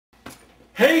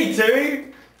Hey,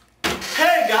 Timmy!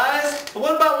 Hey guys,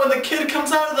 what about when the kid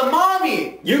comes out of the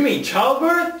mommy? You mean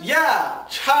childbirth? Yeah,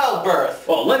 childbirth.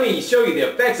 Well, let me show you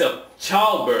the effects of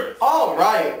childbirth.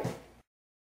 Alright.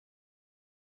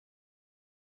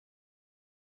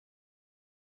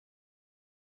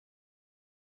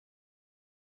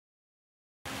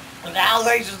 The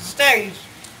dilation stage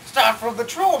starts from the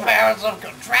true appearance of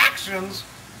contractions,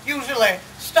 usually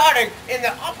starting in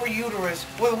the upper uterus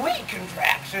with weak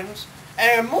contractions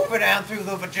and moving down through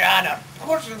the vagina,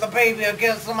 pushing the baby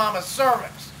against the mama's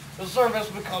cervix. The cervix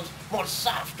becomes more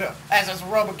softer as it's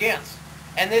rubbed against.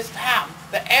 And this time,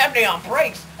 the amnion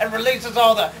breaks and releases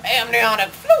all the amniotic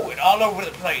fluid all over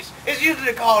the place. It's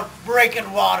usually called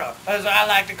breaking water, as I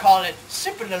like to call it,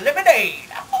 sipping the lemonade.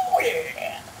 Oh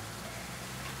yeah!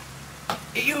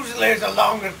 It usually is the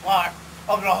longest part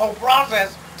of the whole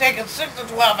process, taking 6 to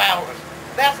 12 hours.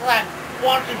 That's like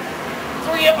watching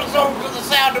 3 episodes of The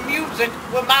Sound of Music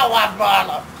with my wife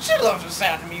Marla. She loves The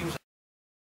Sound of Music.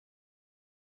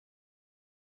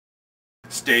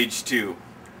 Stage 2,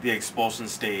 the expulsion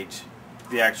stage,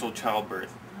 the actual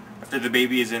childbirth. After the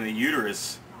baby is in the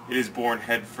uterus, it is born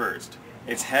head first.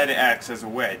 Its head acts as a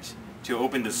wedge to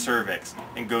open the cervix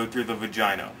and go through the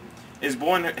vagina. It is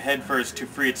born head first to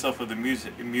free itself of the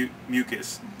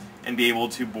mucus and be able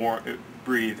to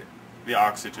breathe the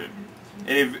oxygen.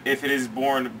 And if it is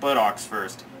born buttocks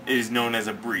first, it is known as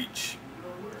a breech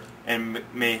and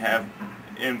may have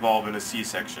involved in a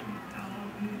C-section.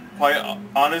 Quite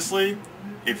honestly,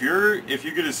 if you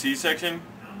get a C-section,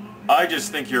 I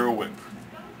just think you're a wimp.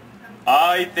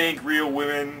 I think real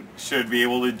women should be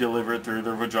able to deliver through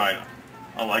their vagina,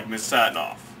 unlike Miss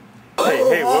Satinoff.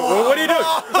 Hey, what are you doing?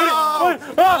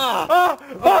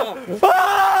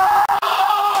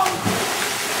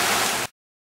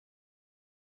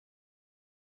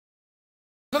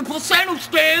 The placental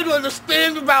stage, or the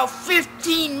stage about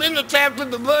 15 minutes after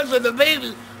the birth of the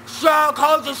baby,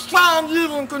 causes strong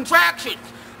uterine contractions.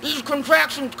 These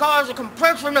contractions cause a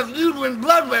compression of uterine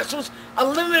blood vessels, a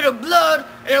limit of blood,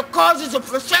 and it causes the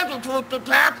placenta to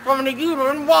detach from the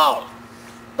uterine wall.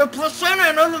 The placenta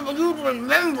and other uterine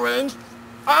membranes,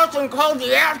 often called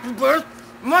the afterbirth,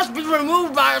 must be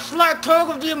removed by a slight tug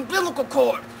of the umbilical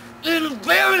cord. It is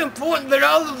very important that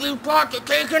all of these parts are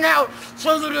taken out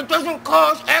so that it doesn't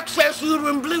cause excess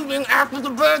uterine bleeding after the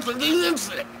birth of the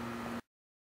infant.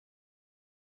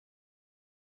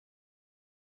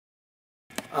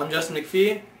 I'm Justin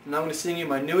McPhee, and I'm going to sing you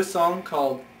my newest song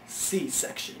called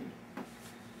C-Section.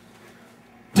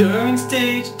 During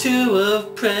stage 2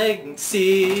 of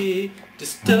pregnancy,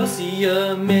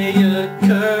 dystocia may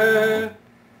occur.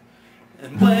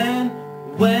 And when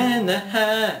that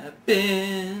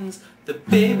happens, the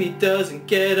baby doesn't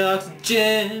get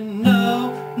oxygen.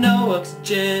 No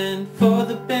oxygen for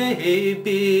the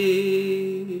baby.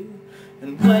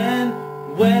 And when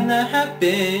that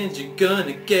happens, you're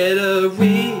gonna get a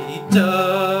retard.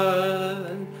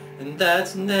 And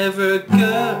that's never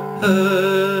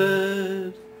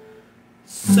good.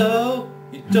 So,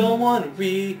 you don't want a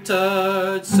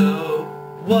retard. So,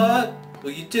 what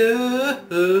will you do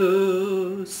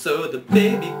so the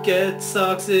baby gets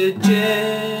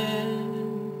oxygen?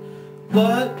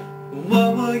 What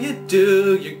will you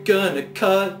do? You're gonna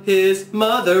cut his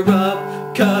mother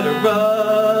up, cut her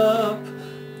up,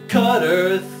 cut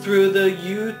her through the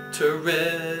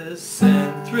uterus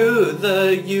and through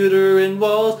the uterine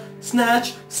walls.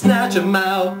 Snatch him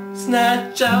out,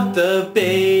 snatch out the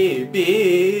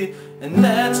baby, and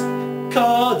that's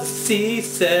called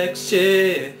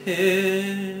C-section.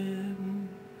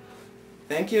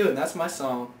 Thank you, and that's my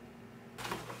song.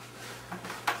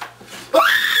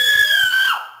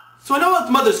 So I know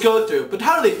what mothers go through, but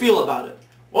how do they feel about it?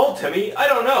 Well, Timmy, I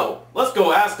don't know. Let's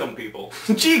go ask them people.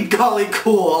 Gee golly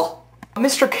cool.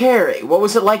 Mr. Carey, what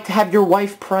was it like to have your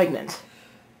wife pregnant?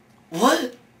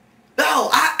 What? No,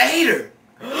 I ate her.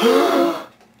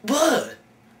 What?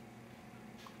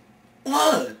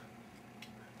 What?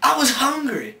 I was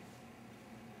hungry.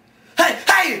 Hey!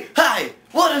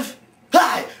 What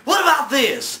about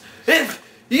this? If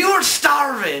you were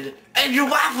starving and your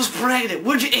wife was pregnant,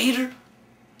 would you eat her?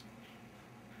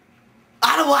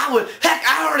 I know I would. Heck,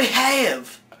 I already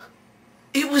have.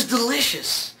 It was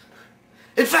delicious.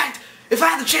 In fact, if I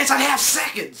had the chance, I'd have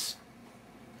seconds.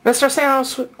 Mr.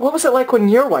 Santos, what was it like when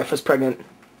your wife was pregnant?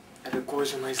 Era a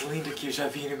coisa mais linda que eu já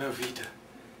vi na minha vida.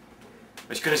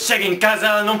 Mas quando chega em casa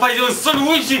ela não faz um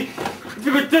sanduíche.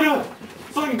 Fico tão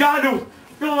zangado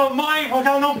pela mãe porque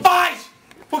ela não faz!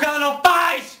 Porque ela não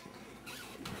faz!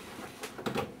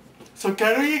 Só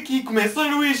quero ir aqui comer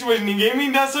sanduíche, mas ninguém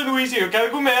me dá sanduíche. Eu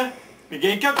quero comer.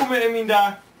 Ninguém quer comer e me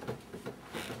dá.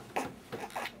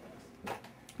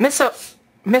 Miss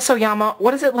Oyama,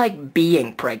 what is it like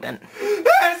being pregnant?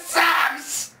 It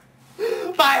sucks!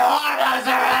 My hormones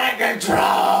are out of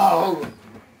control!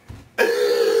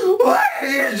 Why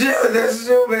did you do this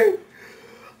to me?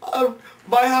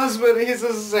 My husband, he's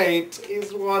a saint.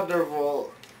 He's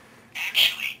wonderful.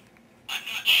 Actually, I'm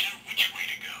not sure which way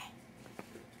to go.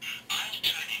 I'll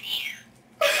turn in here.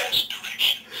 It has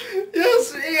directions.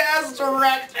 Yes, he has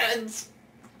directions.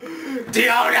 Do you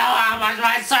know how much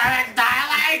my cervix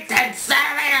dilates in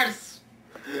centimeters?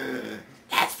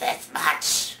 That's this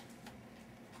much.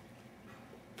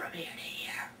 From here to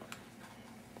here.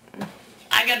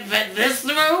 I can fit this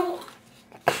through.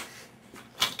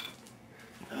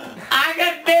 I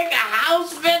can make a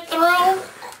house fit through.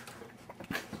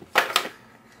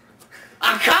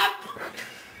 A cup.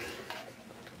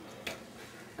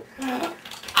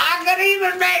 I could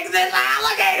even make this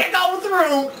alligator go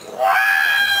through.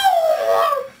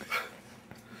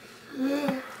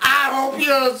 I hope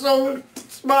you're so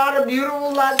smart and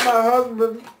beautiful like my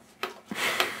husband.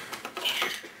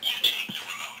 You take the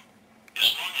remote.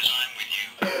 As long as I'm with you,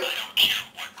 I don't care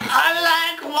what. I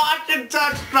like watching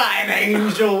touched by an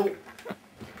angel.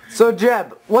 So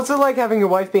Jeb, what's it like having your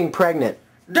wife being pregnant?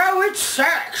 Though it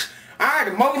sucks. I had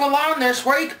to mow the lawn this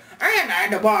week, and I had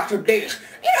to wash the dish.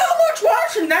 You know how much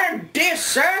washing that dish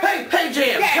sucks? Hey,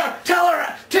 Jim, Yeah.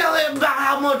 tell him about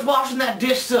how much washing that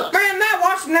dish sucks. Man, that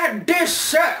washing that dish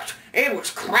sucked. It was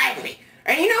crappy.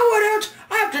 And you know what else?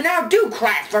 I have to now do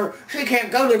crap for her. She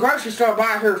can't go to the grocery store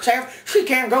by herself. She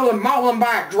can't go to the mall and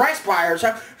buy a dress by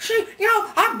herself.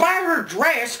 I buy her a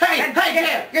dress.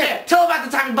 Yeah, tell him about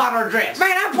the time you bought her a dress.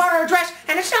 Man, I bought her a dress,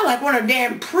 and it's not like one of the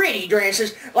damn pretty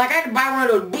dresses. Like, I had to buy one of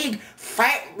those big,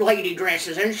 fat lady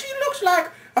dresses, and she looks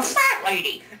like a fat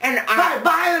lady. And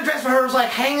Buying a dress for her was like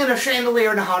hanging a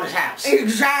chandelier in a haunted house.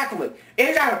 Exactly.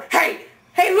 Hey,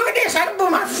 look at this. I can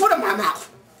put my foot in my mouth.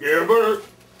 Yeah, but...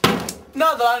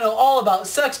 Now that I know all about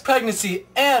sex, pregnancy,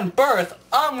 and birth,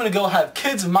 I'm gonna go have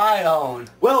kids of my own.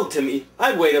 Well, Timmy,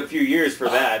 I'd wait a few years for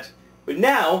that. But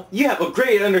now, you have a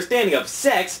great understanding of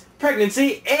sex,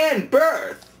 pregnancy, and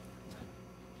birth.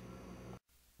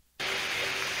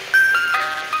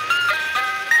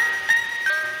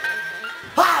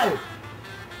 Hi!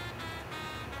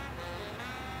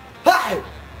 Hi!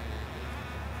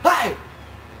 Hi!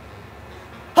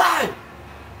 Hi!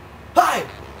 Hi! Hi!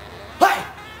 Hi!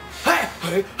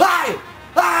 Hi!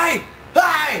 Hi!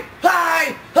 Hi! Hi!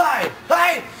 Hi! Hi!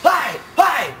 Hi!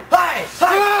 Hi!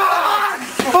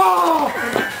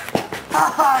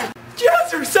 Hi!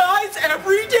 Exercise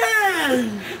every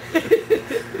day!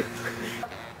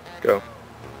 Go.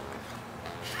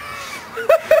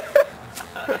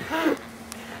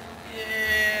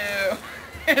 Ew.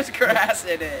 There's grass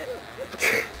in it.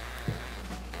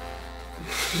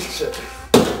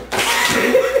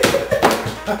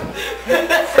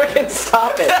 Frickin'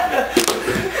 stop it!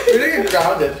 You're gonna get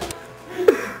grounded.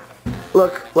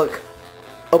 Look.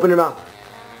 Open your mouth.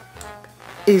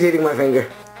 He's eating my finger.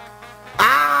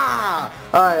 Ah!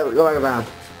 Alright, go back around.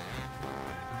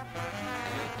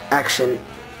 Action.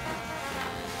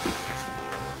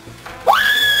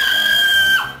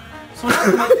 Dude! You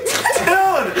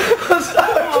guys are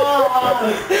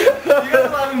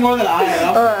laughing more than I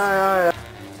am. Alright.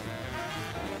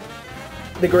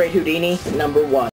 The Great Houdini, #1.